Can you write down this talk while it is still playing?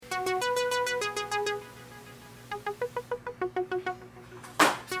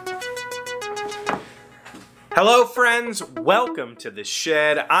Hello friends, welcome to the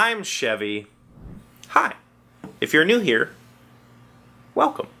shed. I'm Chevy. Hi. If you're new here,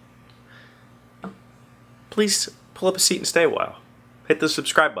 welcome. Please pull up a seat and stay a while. Hit the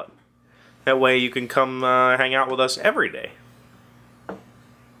subscribe button. That way you can come hang out with us every day.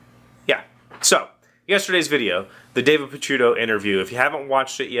 Yeah. So, yesterday's video, the David Picciuto interview. If you haven't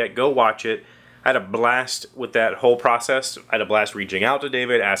watched it yet, go watch it. I had a blast with that whole process. I had a blast reaching out to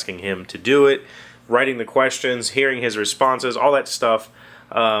David, asking him to do it, writing the questions, hearing his responses, all that stuff.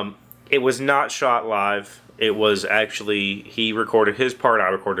 It was not shot live. It was actually, he recorded his part, I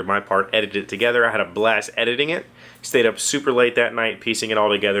recorded my part, edited it together. I had a blast editing it. Stayed up super late that night, piecing it all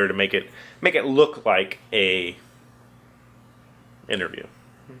together to make it look like a interview.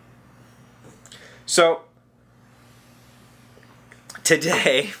 So,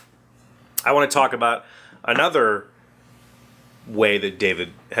 today, I want to talk about another way that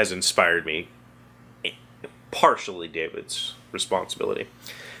David has inspired me. Partially David's responsibility.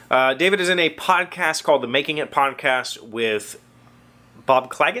 David is in a podcast called the Making It Podcast with Bob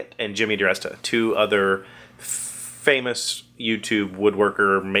Claggett and Jimmy Diresta, two other famous YouTube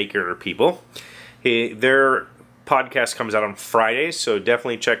woodworker maker people. Their podcast comes out on Fridays, so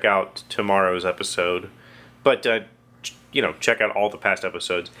definitely check out tomorrow's episode. But, check out all the past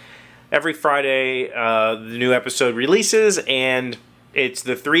episodes. Every Friday, the new episode releases, and it's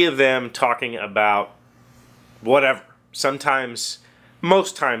the three of them talking about whatever. Sometimes,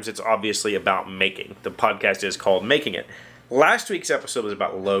 most times, it's obviously about making. The podcast is called Making It. Last week's episode was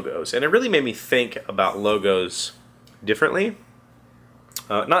about logos, and it really made me think about logos differently.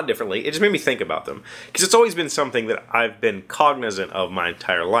 Not differently, it just made me think about them. Because it's always been something that I've been cognizant of my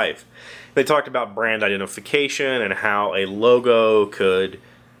entire life. They talked about brand identification and how a logo could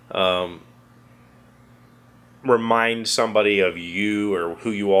remind somebody of you or who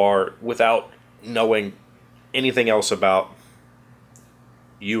you are without knowing anything else about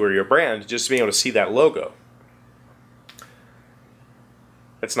you or your brand, just being able to see that logo.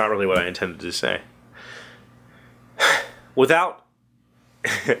 That's not really what I intended to say. Without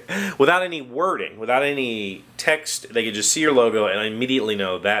any wording, without any text, they could just see your logo and immediately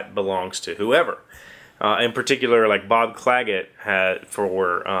know that belongs to whoever. In particular, like Bob Claggett had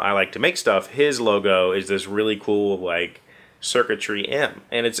for I Like to Make Stuff, his logo is this really cool like circuitry M,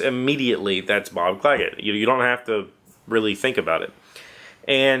 and it's immediately, that's Bob Claggett. You don't have to really think about it.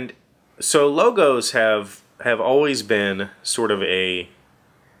 And so logos have always been sort of a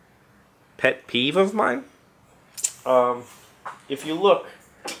pet peeve of mine. If you look,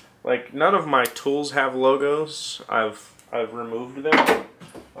 like none of my tools have logos. I've removed them.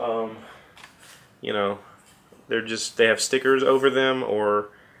 They have stickers over them or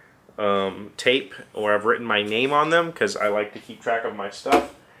tape, or I've written my name on them because I like to keep track of my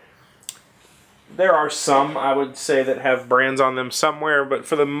stuff. There are some, I would say, that have brands on them somewhere, but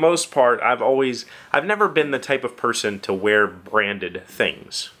for the most part, I've never been the type of person to wear branded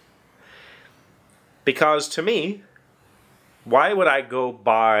things. Because to me, why would I go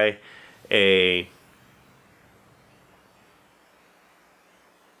buy a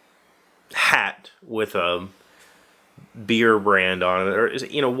hat with a beer brand on it,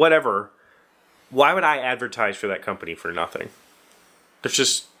 or whatever? Why would I advertise for that company for nothing?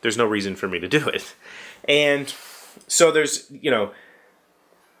 There's no reason for me to do it. And so there's,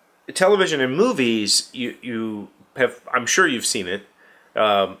 television and movies, you have, I'm sure you've seen it.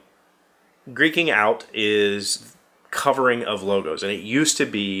 Greeking out is covering of logos, and it used to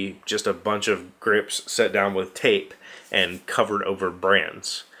be just a bunch of grips set down with tape and covered over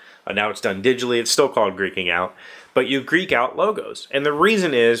brands. Now it's done digitally. It's still called Greeking out, but you Greek out logos, and the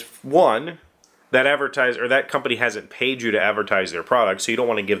reason is, one, that company hasn't paid you to advertise their product, so you don't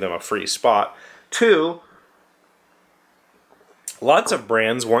want to give them a free spot. Two, lots of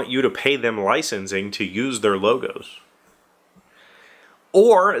brands want you to pay them licensing to use their logos.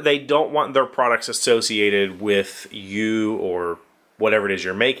 Or they don't want their products associated with you or whatever it is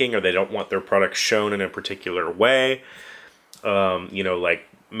you're making, or they don't want their products shown in a particular way. Like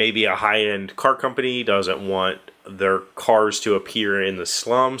maybe a high-end car company doesn't want their cars to appear in the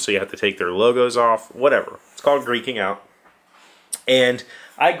slum, so you have to take their logos off, whatever. It's called Greeking out. And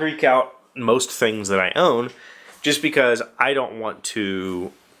I Greek out most things that I own just because I don't want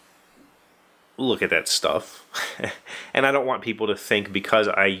to look at that stuff. And I don't want people to think because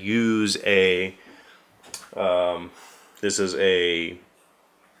I use this is a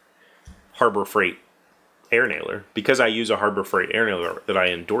Harbor Freight air nailer, because I use a Harbor Freight air nailer, that I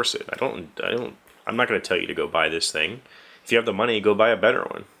endorse it. I'm not going to tell you to go buy this thing. If you have the money, go buy a better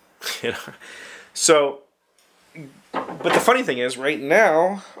one. So But the funny thing is, right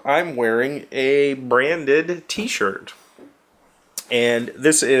now, I'm wearing a branded t-shirt. And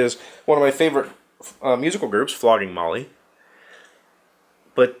this is one of my favorite musical groups, Flogging Molly.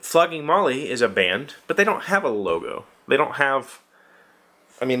 But Flogging Molly is a band, but they don't have a logo. They don't have...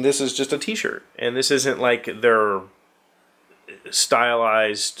 I mean, this is just a t-shirt. And this isn't like their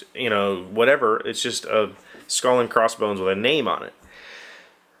stylized, whatever. It's just a skull and crossbones with a name on it.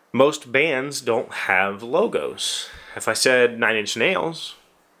 Most bands don't have logos. If I said Nine Inch Nails,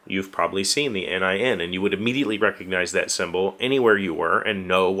 you've probably seen the NIN, and you would immediately recognize that symbol anywhere you were and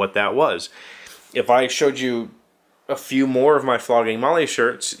know what that was. If I showed you a few more of my Flogging Molly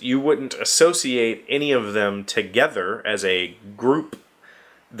shirts, you wouldn't associate any of them together as a group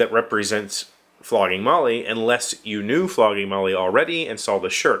that represents Flogging Molly unless you knew Flogging Molly already and saw the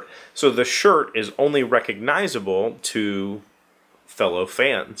shirt. So the shirt is only recognizable to fellow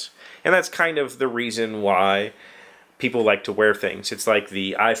fans. And that's kind of the reason why people like to wear things. It's like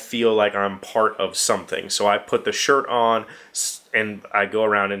I feel like I'm part of something. So I put the shirt on and I go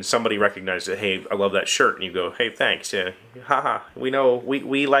around and somebody recognizes it. Hey, I love that shirt. And you go, hey, thanks. Yeah, haha. We know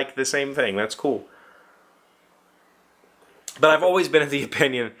we like the same thing. That's cool. But I've always been of the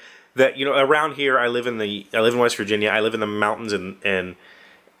opinion that, around here, I live in West Virginia. I live in the mountains, and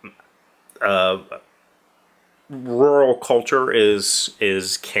rural culture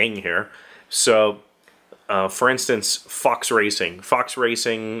is king here. So, for instance, Fox Racing. Fox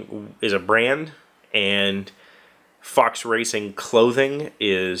Racing is a brand, and Fox Racing clothing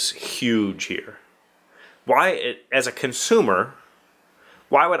is huge here. As a consumer,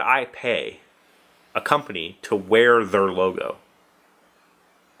 why would I pay a company to wear their logo?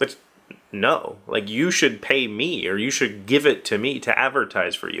 But no, you should pay me, or you should give it to me to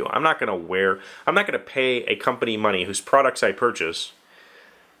advertise for you. I'm not going to pay a company money whose products I purchase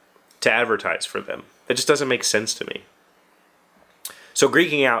to advertise for them. That just doesn't make sense to me. So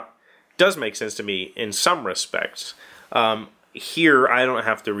Greeking Out does make sense to me in some respects. Here, I don't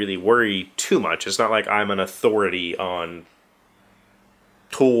have to really worry too much. It's not like I'm an authority on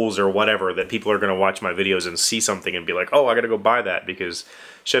tools or whatever that people are going to watch my videos and see something and be like, oh, I got to go buy that because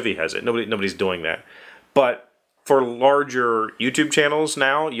Chevy has it. Nobody's doing that. But for larger YouTube channels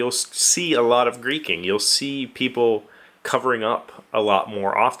now, you'll see a lot of Greeking. You'll see people covering up a lot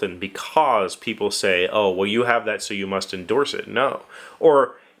more often because people say, oh, well, you have that, so you must endorse it. No.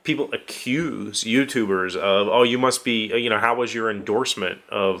 Or people accuse YouTubers of, oh, you must be, how was your endorsement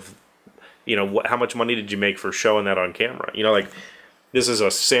of, how much money did you make for showing that on camera? This is a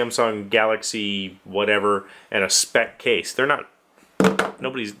Samsung Galaxy whatever and a spec case. They're not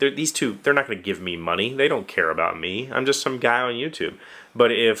these two, they're not going to give me money. They don't care about me. I'm just some guy on YouTube.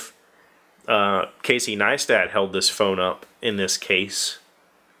 But if Casey Neistat held this phone up in this case,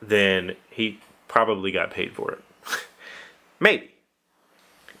 then he probably got paid for it. Maybe.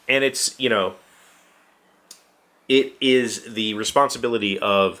 And it's, it is the responsibility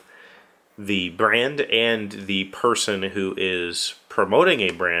of the brand and the person who is promoting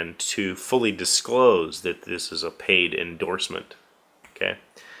a brand to fully disclose that this is a paid endorsement. Okay?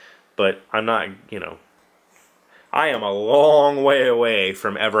 But I'm not, I am a long way away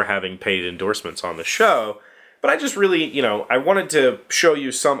from ever having paid endorsements on the show. But I just really, I wanted to show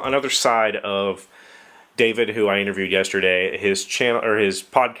you another side of David, who I interviewed yesterday, his channel or his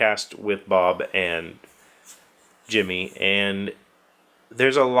podcast with Bob and Jimmy, and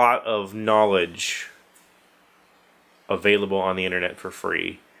there's a lot of knowledge available on the internet for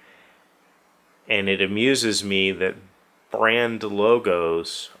free. And it amuses me that brand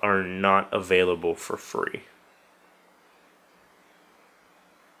logos are not available for free.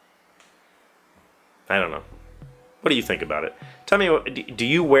 I don't know. What do you think about it? Tell me, do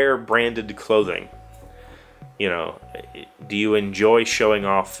you wear branded clothing? Do you enjoy showing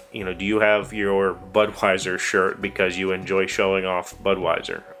off, do you have your Budweiser shirt because you enjoy showing off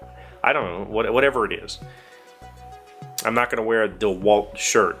Budweiser? I don't know, whatever it is. I'm not going to wear a DeWalt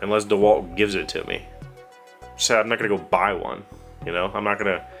shirt unless DeWalt gives it to me. So I'm not going to go buy one, I'm not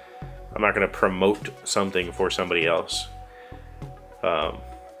going to promote something for somebody else.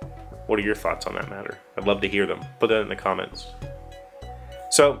 What are your thoughts on that matter? I'd love to hear them. Put that in the comments.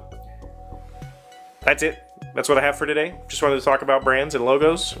 So, that's it. That's what I have for today. Just wanted to talk about brands and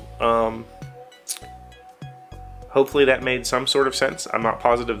logos. Hopefully that made some sort of sense. I'm not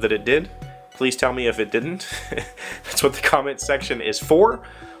positive that it did. Please tell me if it didn't. That's what the comment section is for.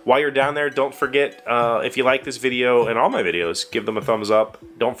 While you're down there, don't forget, if you like this video and all my videos, give them a thumbs up.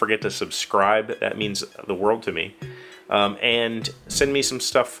 Don't forget to subscribe. That means the world to me. And send me some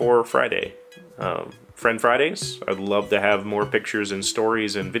stuff for Friday. Friend Fridays. I'd love to have more pictures and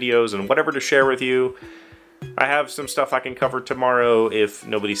stories and videos and whatever to share with you. I have some stuff I can cover tomorrow if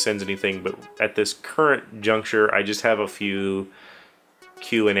nobody sends anything, but at this current juncture, I just have a few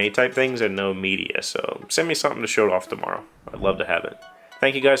Q&A type things and no media, so send me something to show off tomorrow. I'd love to have it.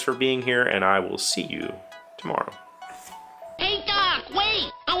 Thank you guys for being here, and I will see you tomorrow. Hey, Doc,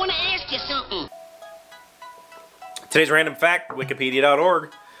 wait! I want to ask you something. Today's random fact,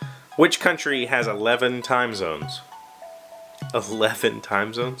 wikipedia.org. Which country has 11 time zones? 11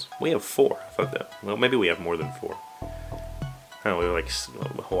 time zones? We have 4. I thought that. Well, maybe we have more than 4. Oh, we have like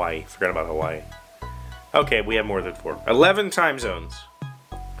Hawaii. Forgot about Hawaii. Okay, we have more than 4. 11 time zones.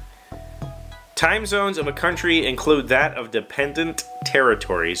 Time zones of a country include that of dependent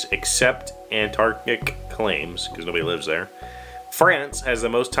territories, except Antarctic claims, because nobody lives there. France has the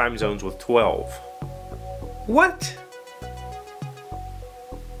most time zones with 12. What?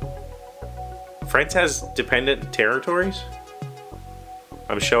 France has dependent territories?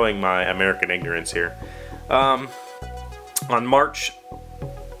 I'm showing my American ignorance here. On March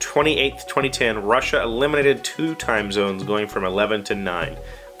 28th, 2010, Russia eliminated 2 time zones going from 11 to 9,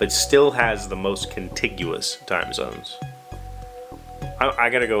 but still has the most contiguous time zones. I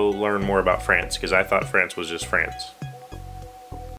gotta go learn more about France, because I thought France was just France.